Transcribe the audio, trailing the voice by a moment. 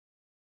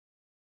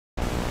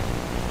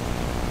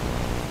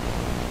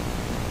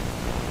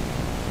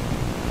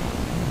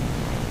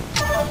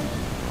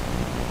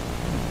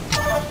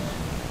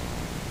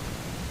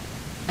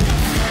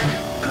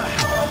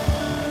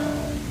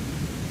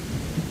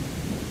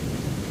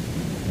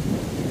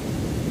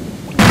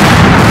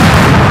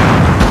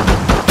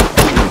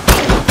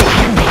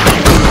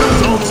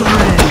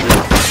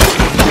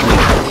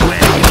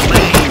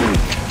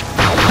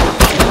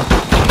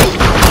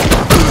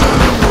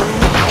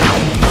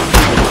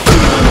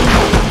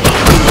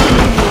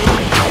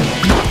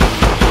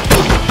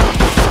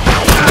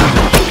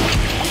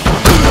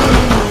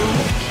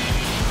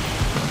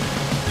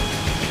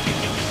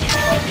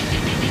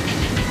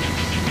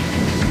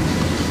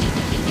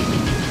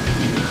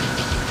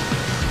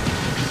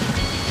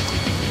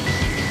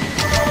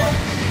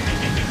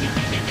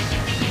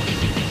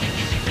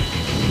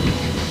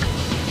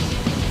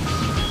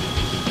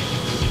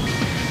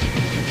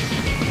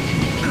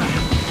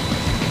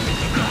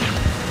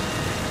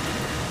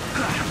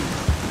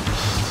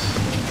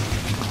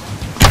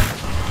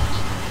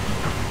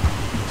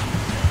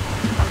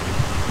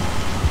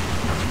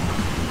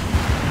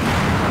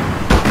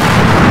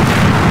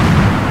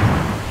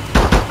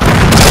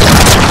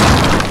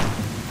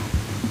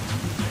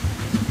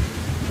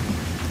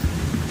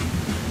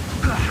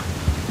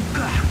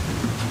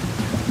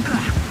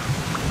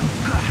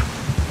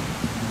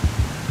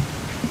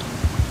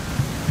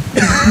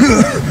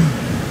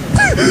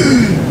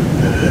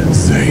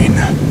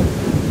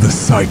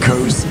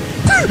psychos.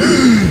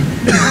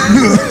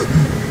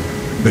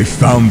 They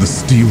found the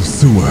steel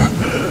sewer.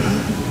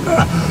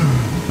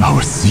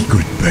 Our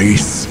secret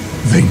base.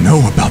 They know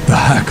about the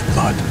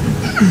Hack-Blood.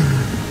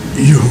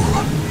 You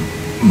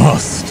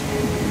must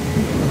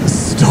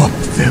stop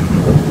them.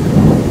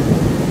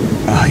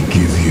 I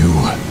give you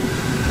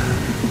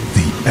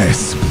the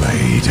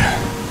S-Blade.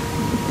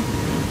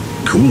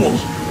 Cool.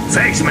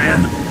 Thanks,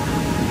 man.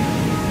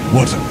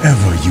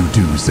 Whatever you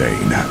do,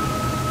 Zane,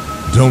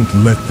 don't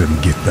let them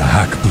get the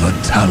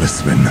Hack-Blood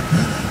talisman.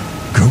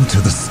 Go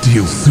to the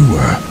steel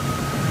sewer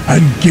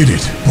and get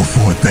it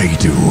before they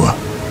do.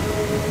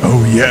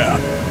 Oh yeah.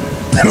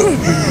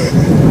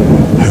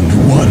 And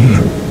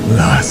one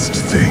last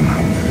thing.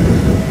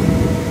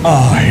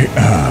 I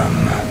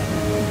am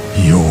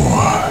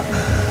your...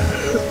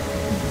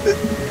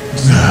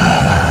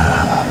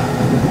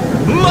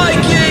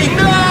 Mikey,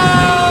 no!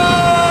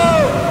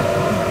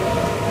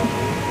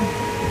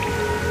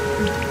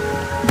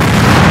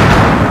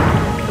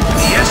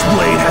 The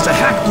S-Blade has a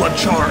Hack-Blood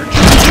charge.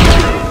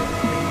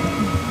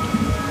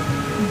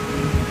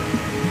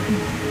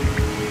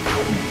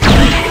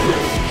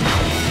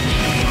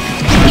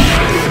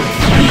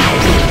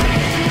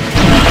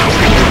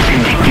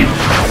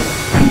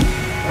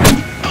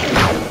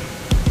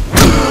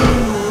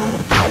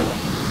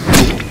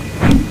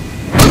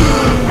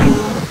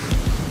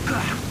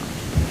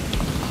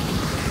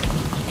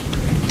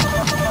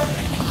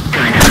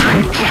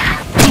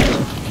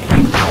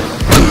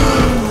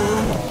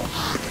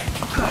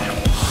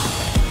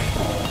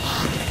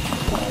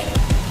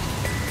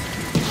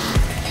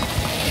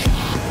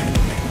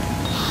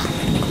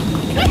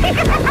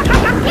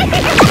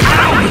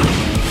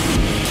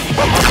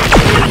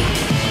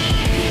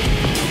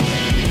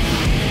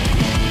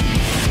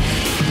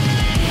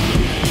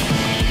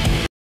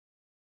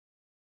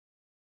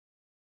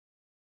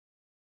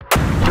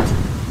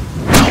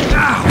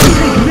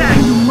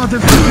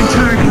 Motherfucking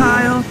turd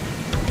pile.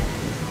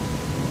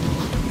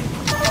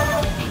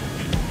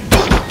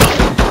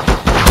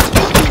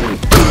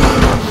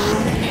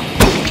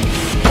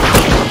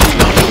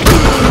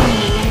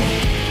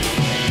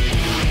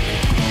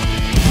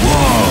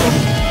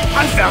 Whoa!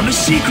 I found a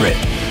secret.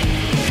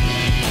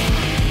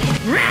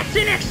 Rats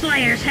and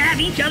X-Slayers have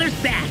each other's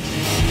backs.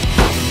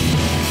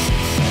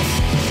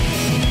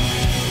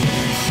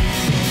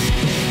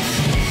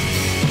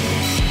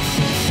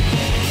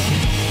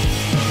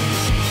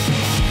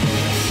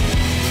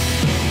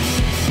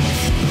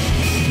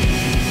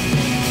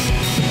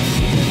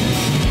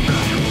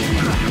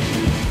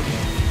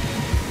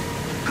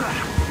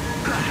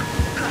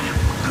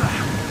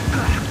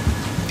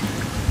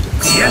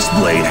 The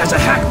S-Blade has a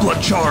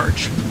Hack-Blood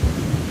charge.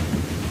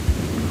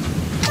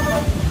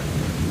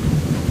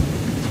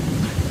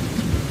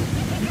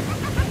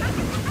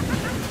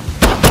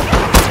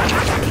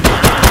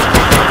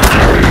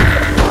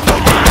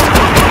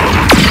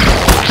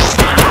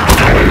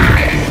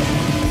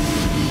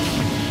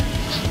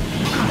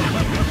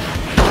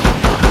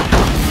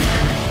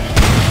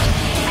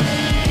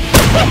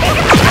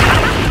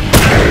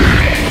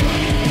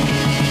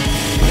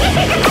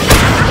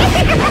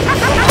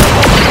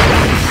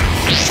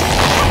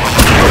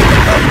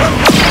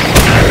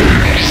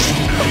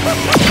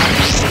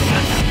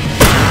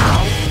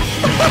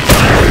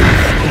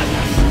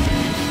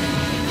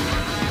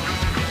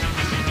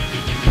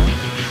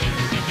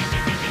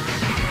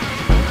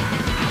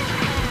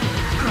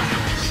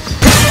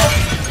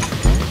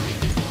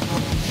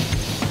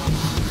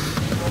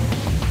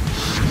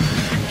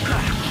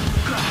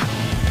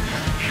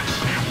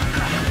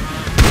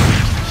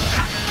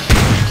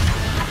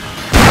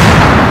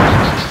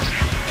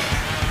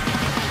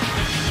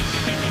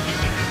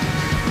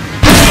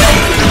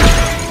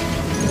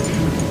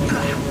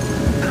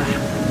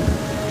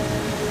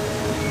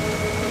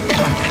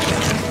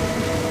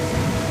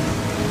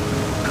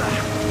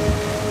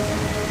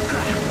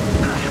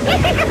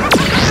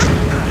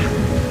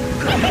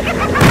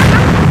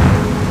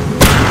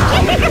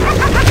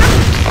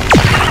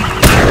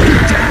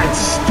 That's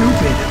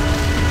stupid.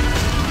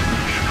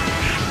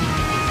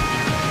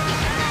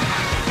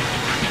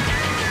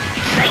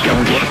 They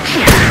gon' get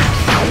ya.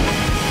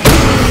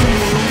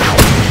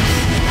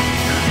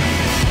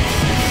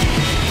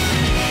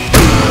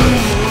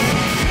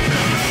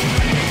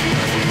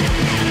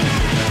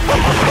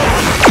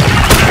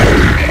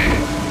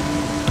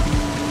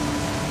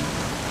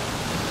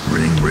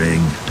 Ring,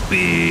 ring,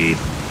 beep.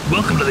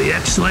 Welcome to the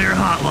X-Slayer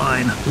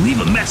hotline. Leave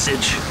a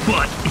message,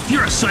 but if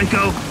you're a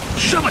psycho,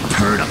 shove a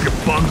turd up your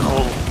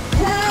bunghole.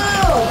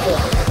 Help!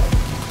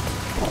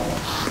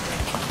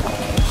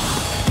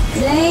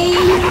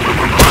 Zane?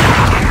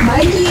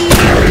 Mikey?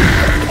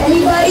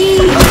 Anybody?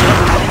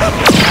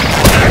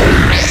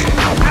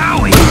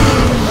 Owie!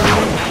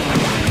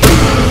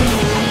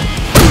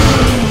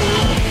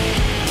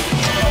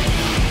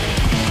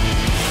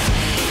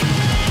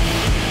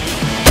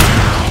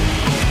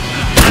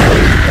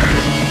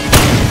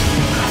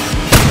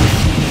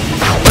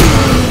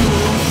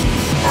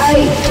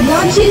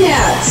 Not your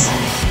nuts.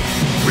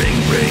 Ring,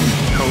 ring.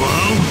 Hello?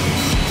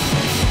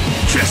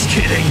 Just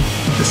kidding.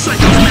 The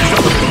psychos messed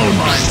up the phone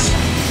lines.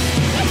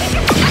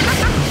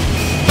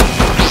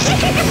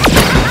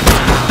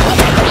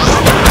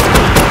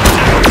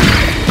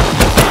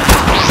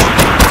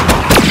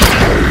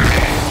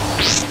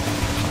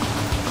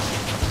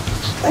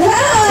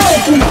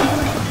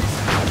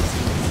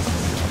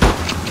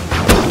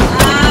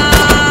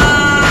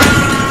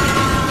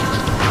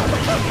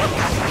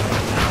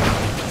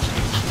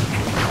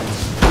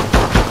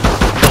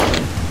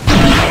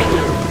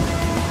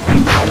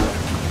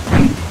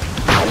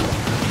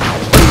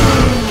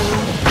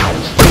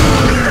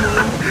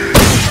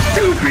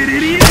 Stupid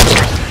idiot!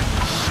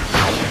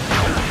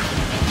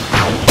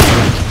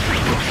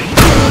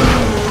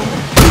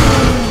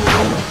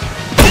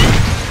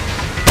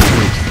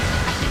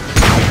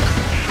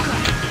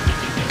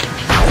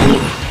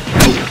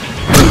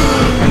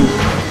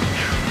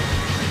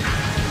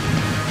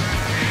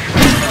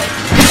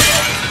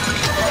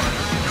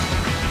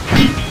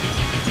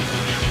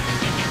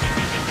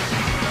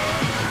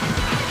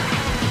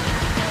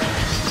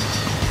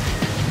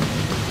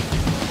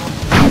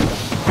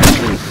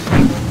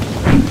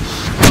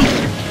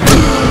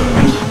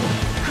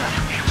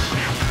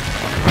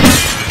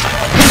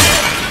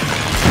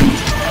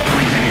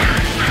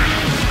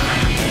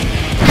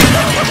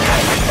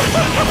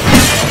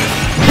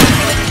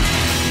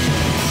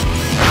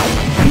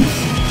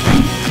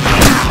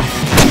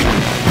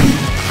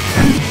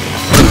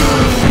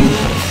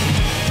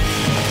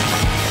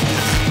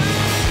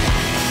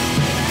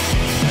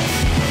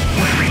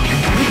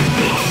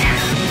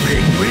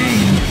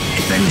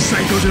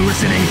 Psychos are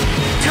listening.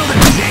 Tell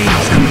them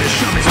Zane's coming to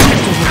shove his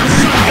pistols with a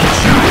sunken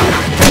shot,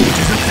 which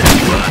is up their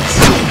butts.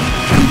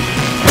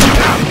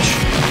 Ouch.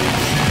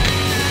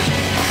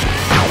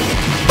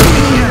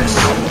 Yes,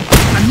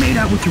 I made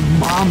out with your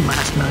mom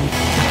last night.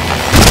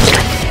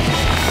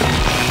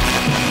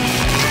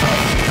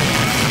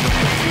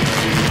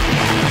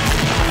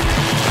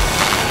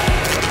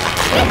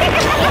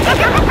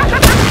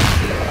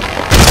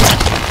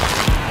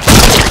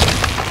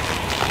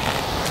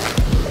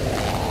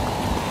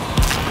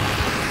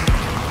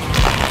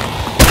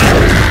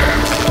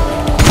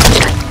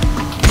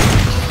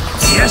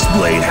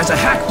 Blade has a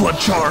hack blood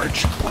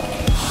charge.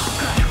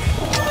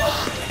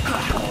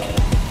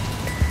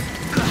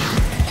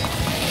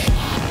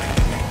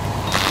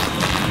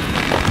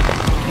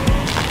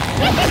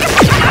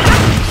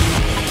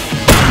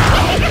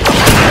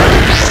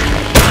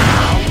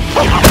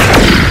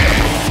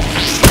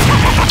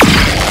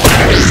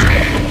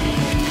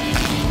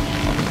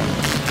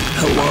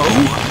 Hello?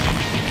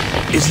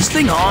 Is this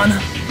thing on?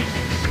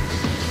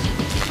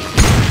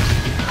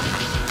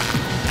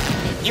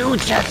 You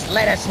just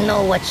let us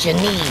know what you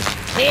need.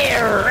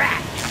 We're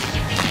rats.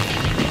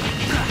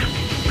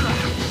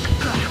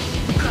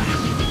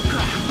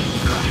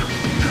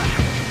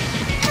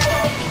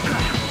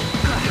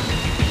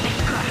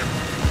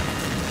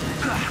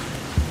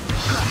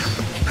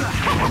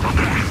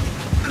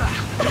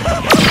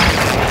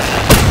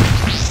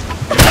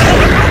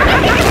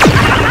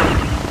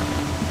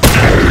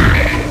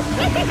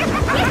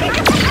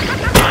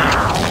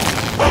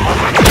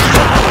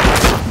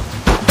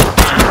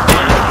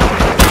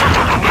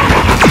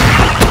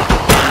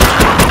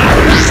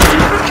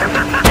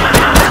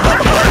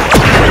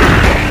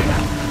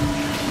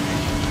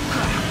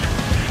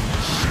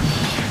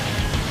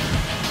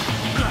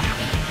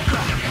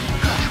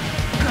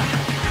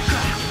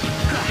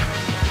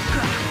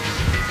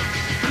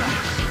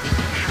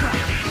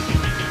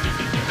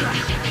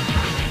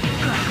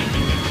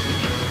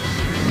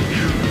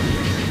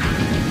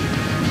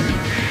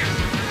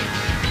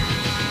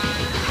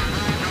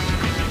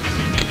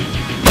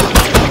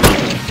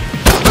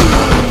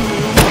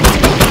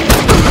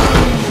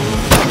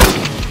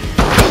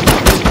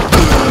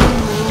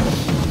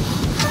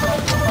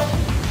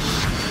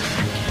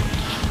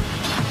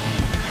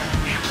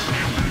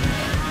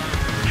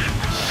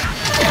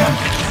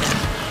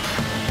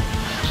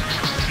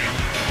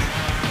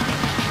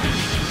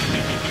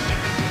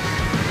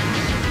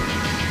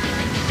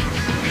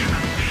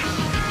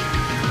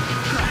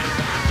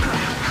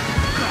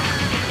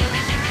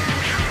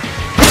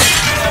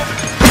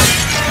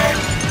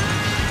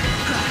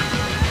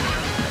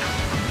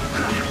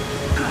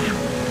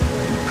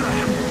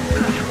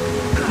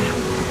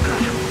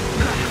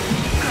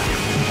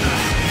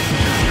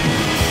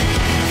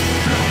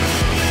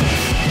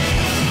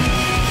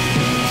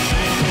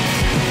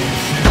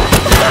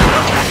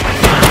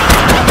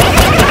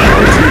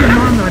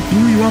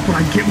 Up when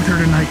I get with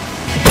her tonight.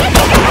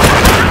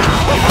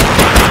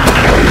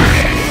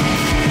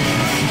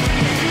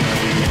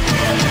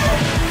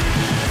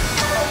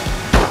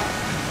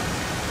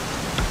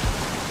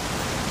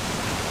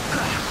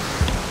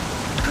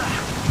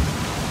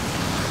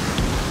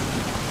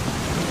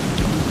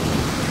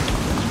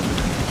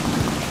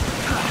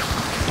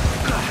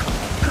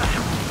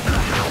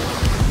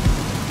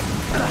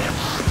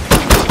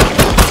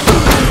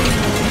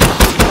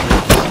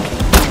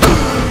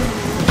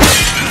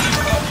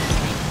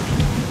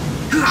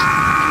 Ah!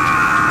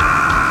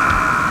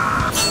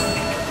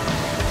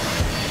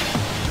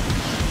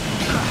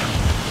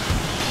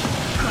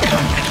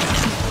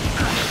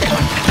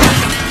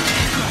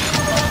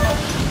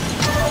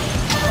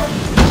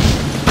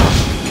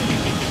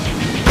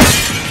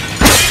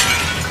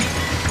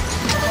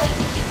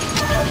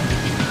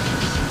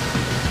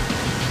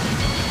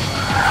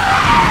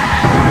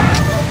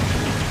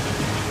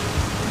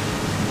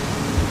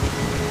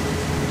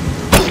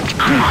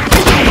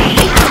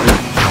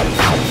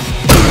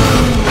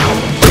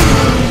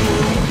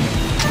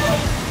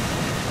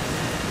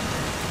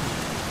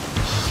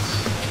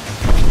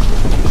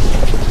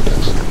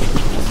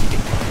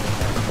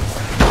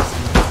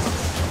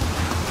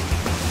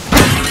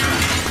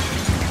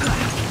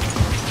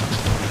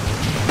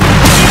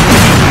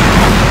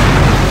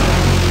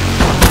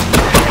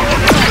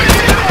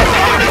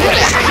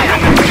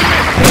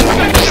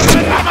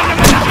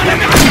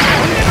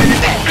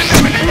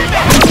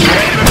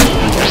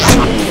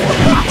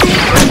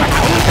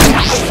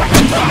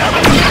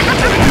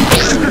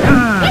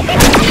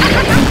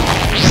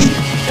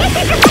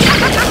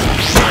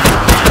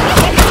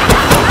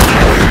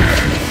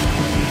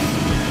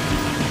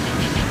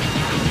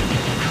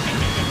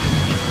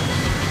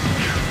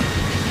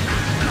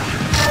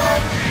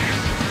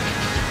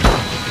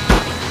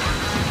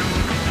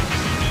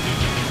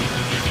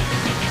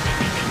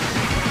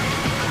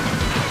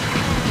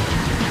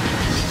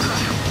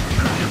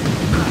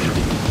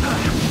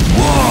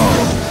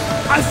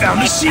 I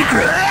found the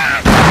secret!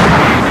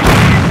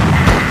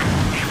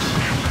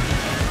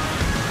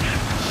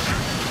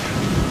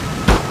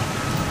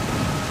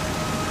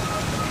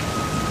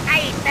 I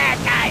eat bad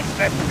guys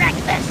for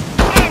breakfast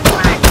and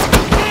lunch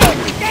and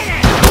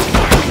dinner.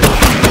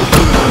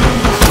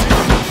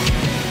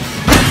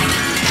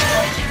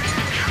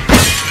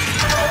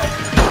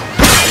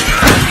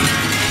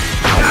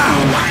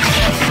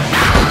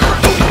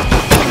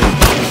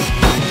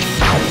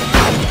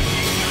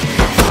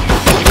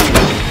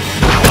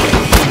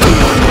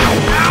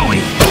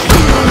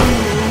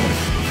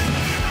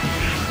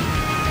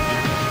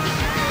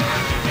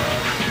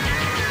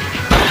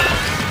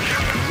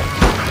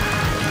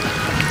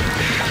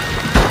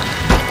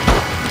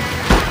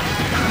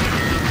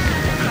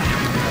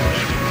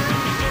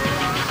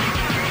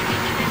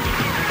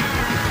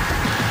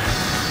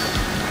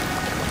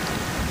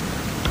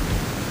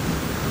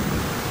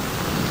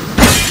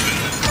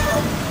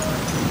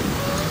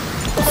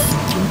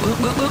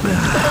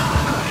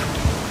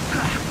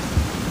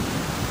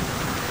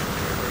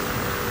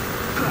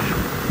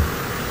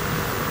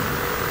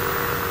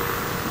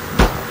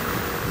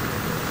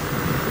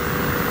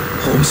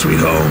 Home sweet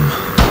home.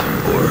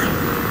 Or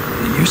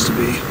it used to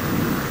be.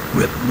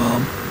 Rip,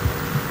 Mom.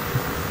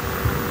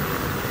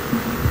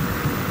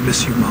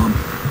 Miss you, Mom.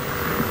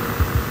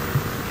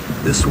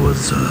 This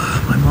was,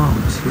 my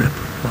mom's. Rip,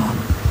 Mom.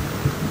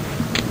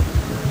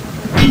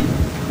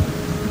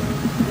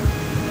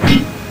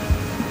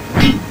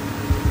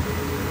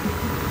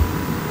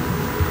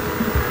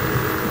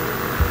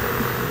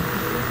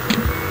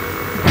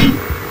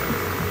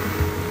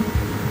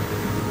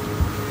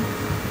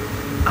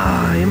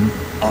 I'm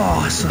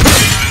awesome.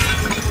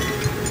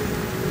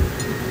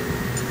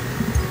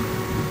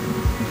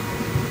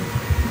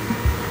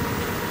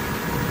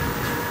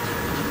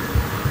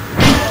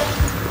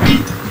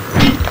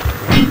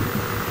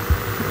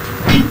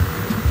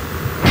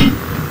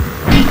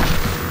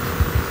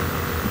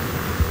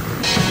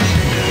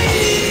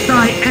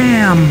 I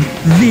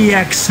am the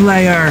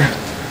X-Slayer.